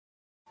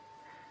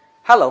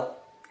Hello,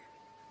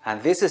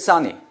 and this is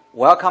Sunny.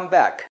 Welcome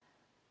back.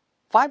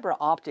 Fiber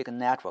optic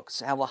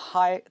networks have a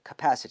high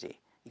capacity,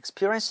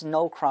 experience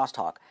no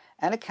crosstalk,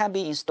 and can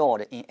be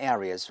installed in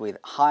areas with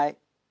high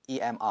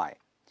EMI.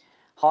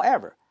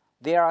 However,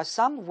 there are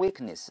some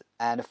weaknesses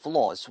and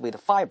flaws with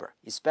fiber,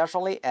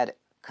 especially at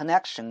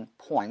connection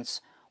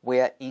points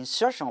where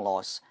insertion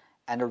loss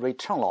and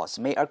return loss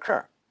may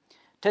occur.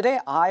 Today,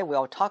 I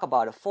will talk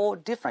about 4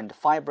 different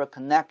fiber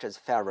connectors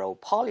Ferrule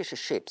polish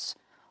shapes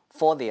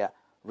for their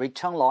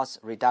return loss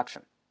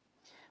reduction.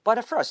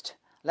 But first,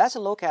 let's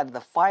look at the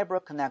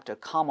fiber connector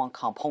common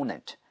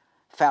component,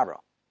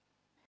 Ferrule.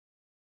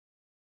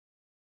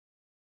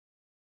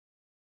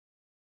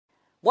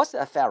 What's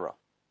a Ferrule?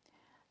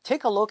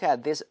 Take a look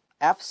at these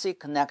FC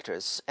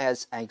connectors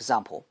as an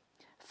example.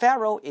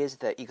 Ferrule is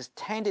the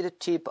extended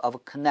tip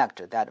of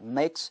connector that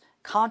makes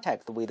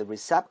contact with the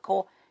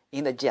receptacle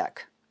in the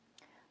jack.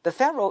 The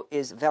Ferrule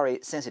is very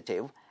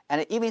sensitive,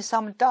 and even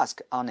some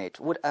dust on it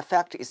would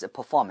affect its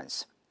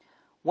performance.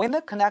 When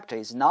the connector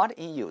is not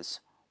in use,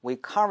 we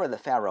cover the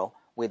Ferrule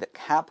with a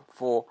cap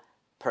for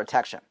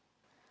protection.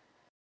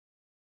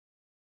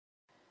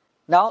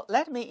 Now,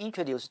 let me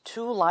introduce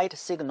 2 light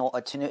signal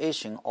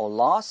attenuation or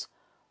loss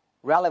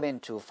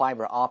relevant to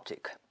fiber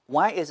optic.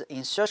 One is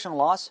insertion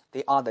loss,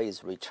 the other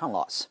is return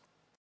loss.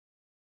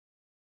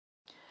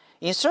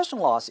 Insertion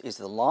loss is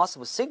the loss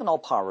of signal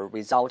power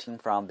resulting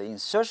from the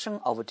insertion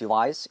of a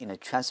device in a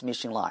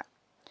transmission line.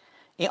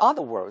 In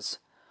other words,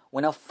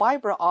 when a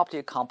fiber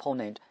optic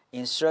component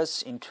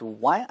inserts into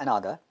one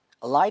another,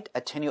 a light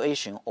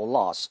attenuation or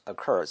loss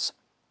occurs.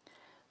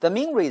 The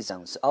main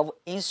reasons of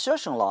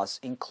insertion loss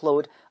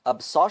include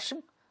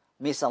absorption,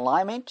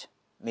 misalignment,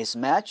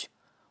 mismatch,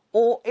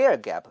 or air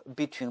gap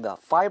between the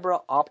fiber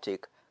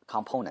optic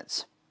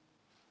components.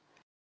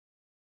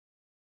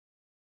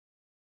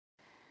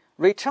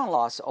 Return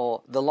loss,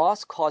 or the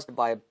loss caused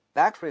by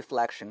back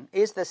reflection,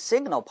 is the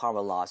signal power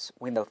loss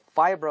when the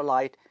fiber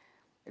light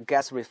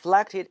gets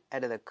reflected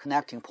at the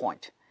connecting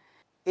point.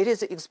 It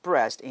is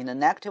expressed in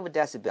negative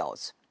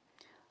decibels.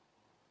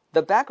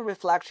 The back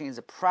reflection is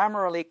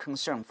primarily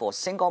concerned for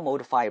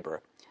single-mode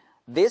fiber.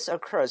 This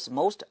occurs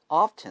most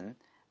often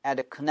at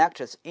the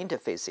connector's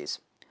interfaces.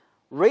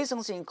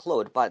 Reasons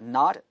include, but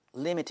not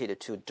limited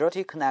to,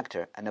 dirty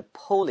connector and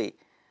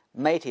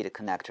poly-mated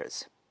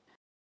connectors.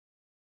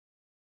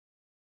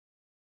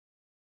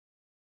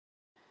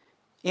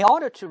 In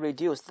order to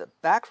reduce the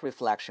back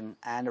reflection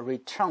and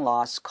return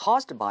loss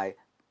caused by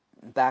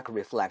back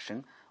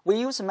reflection, we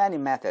use many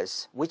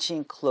methods, which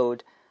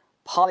include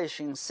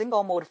polishing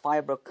single-mode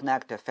fiber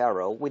connector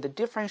Ferrule with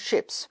different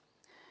shapes.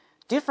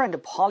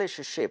 Different polish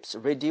shapes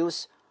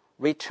reduce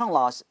return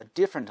loss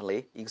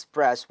differently,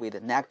 expressed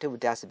with negative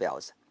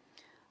decibels.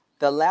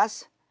 The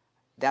less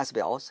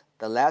decibels,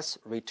 the less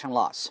return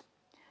loss.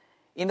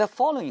 In the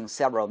following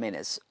several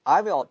minutes,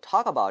 I will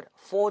talk about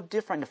 4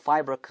 different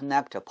fiber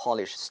connector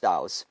polish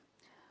styles: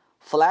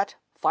 flat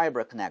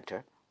fiber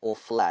connector, or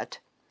flat,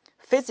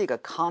 physical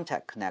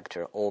contact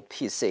connector, or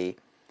PC,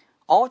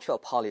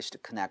 ultra-polished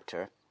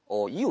connector,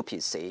 or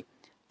UPC,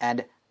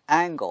 and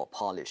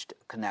angle-polished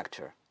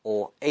connector,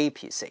 or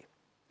APC.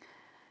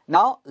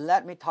 Now,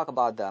 let me talk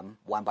about them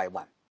one by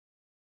one.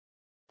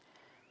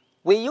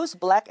 We use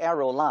black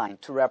arrow line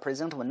to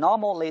represent a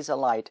normal laser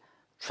light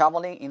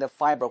traveling in the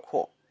fiber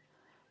core.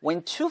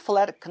 When 2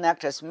 flat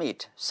connectors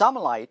meet, some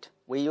light,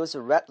 we use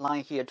a red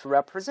line here to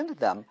represent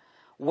them,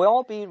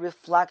 will be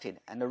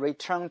reflected and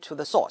returned to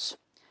the source.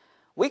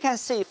 We can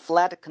see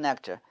flat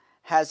connector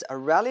has a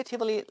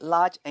relatively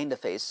large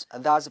interface,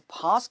 thus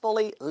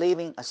possibly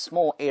leaving a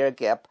small air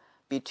gap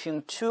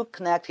between 2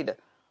 connected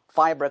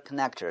fiber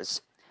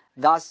connectors,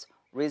 thus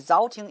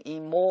resulting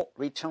in more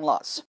return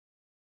loss.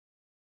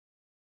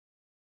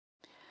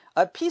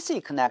 A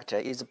PC connector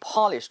is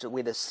polished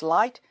with a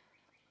slight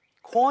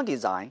cone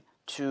design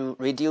to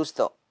reduce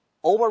the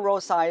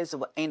overall size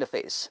of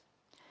interface.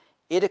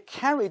 It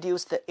can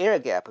reduce the air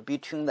gap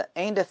between the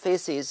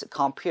interfaces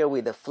compared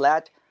with the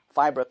flat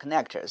fiber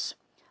connectors,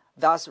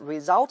 thus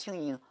resulting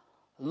in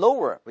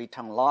lower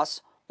return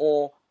loss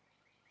or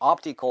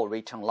optical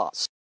return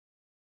loss.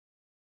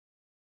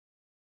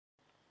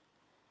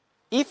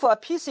 If a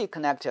PC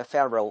connector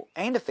Ferrule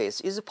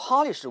interface is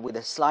polished with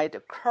a slight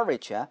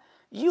curvature,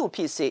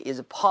 UPC is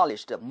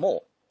polished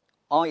more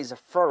on its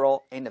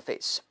Ferrule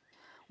interface,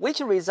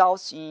 which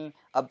results in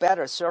a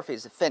better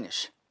surface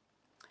finish.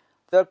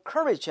 The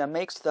curvature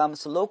makes them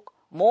look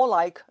more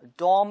like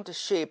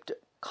domed-shaped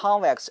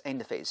convex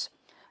interface,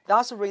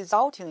 thus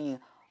resulting in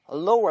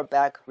lower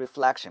back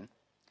reflection.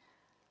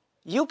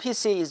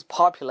 UPC is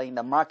popular in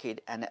the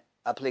market and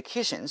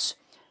applications.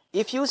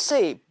 If you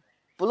see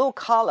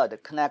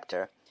blue-colored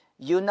connector,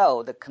 you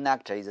know the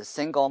connector is a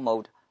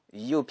single-mode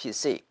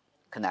UPC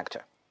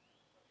connector.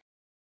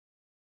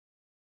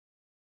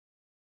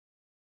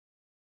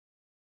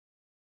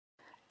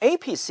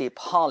 APC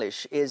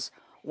polish is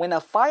when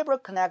a fiber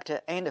connector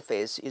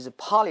interface is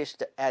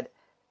polished at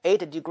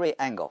 8-degree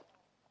angle.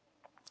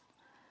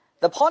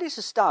 The polish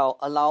style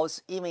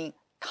allows even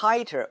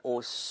tighter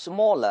or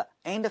smaller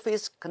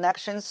interface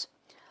connections.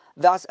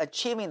 thus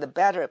achieving the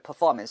better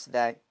performance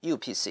than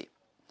UPC.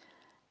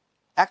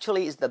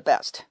 Actually, it's the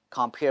best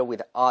compared with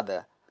the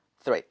other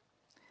three.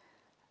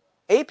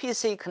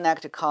 APC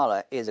connector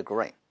color is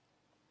green.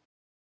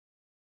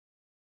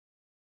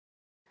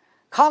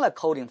 Color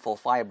coding for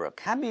fiber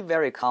can be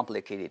very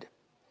complicated,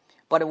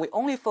 but we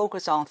only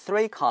focus on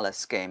three color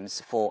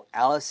schemes for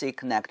LC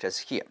connectors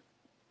here: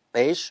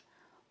 beige,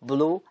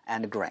 blue,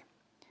 and green.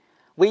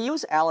 We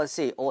use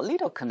LC or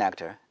little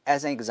connector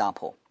as an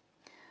example.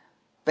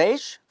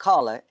 Beige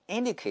color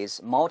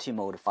indicates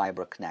multi-mode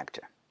fiber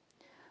connector.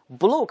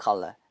 Blue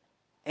color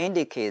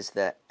indicates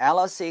the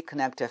LC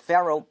connector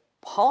Ferrule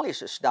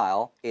polish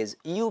style is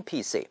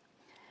UPC.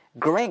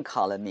 Green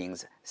color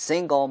means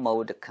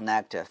single-mode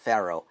connector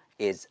Ferrule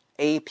is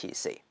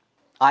APC.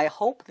 I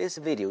hope this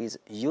video is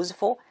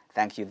useful.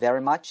 Thank you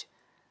very much.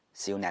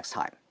 See you next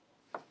time.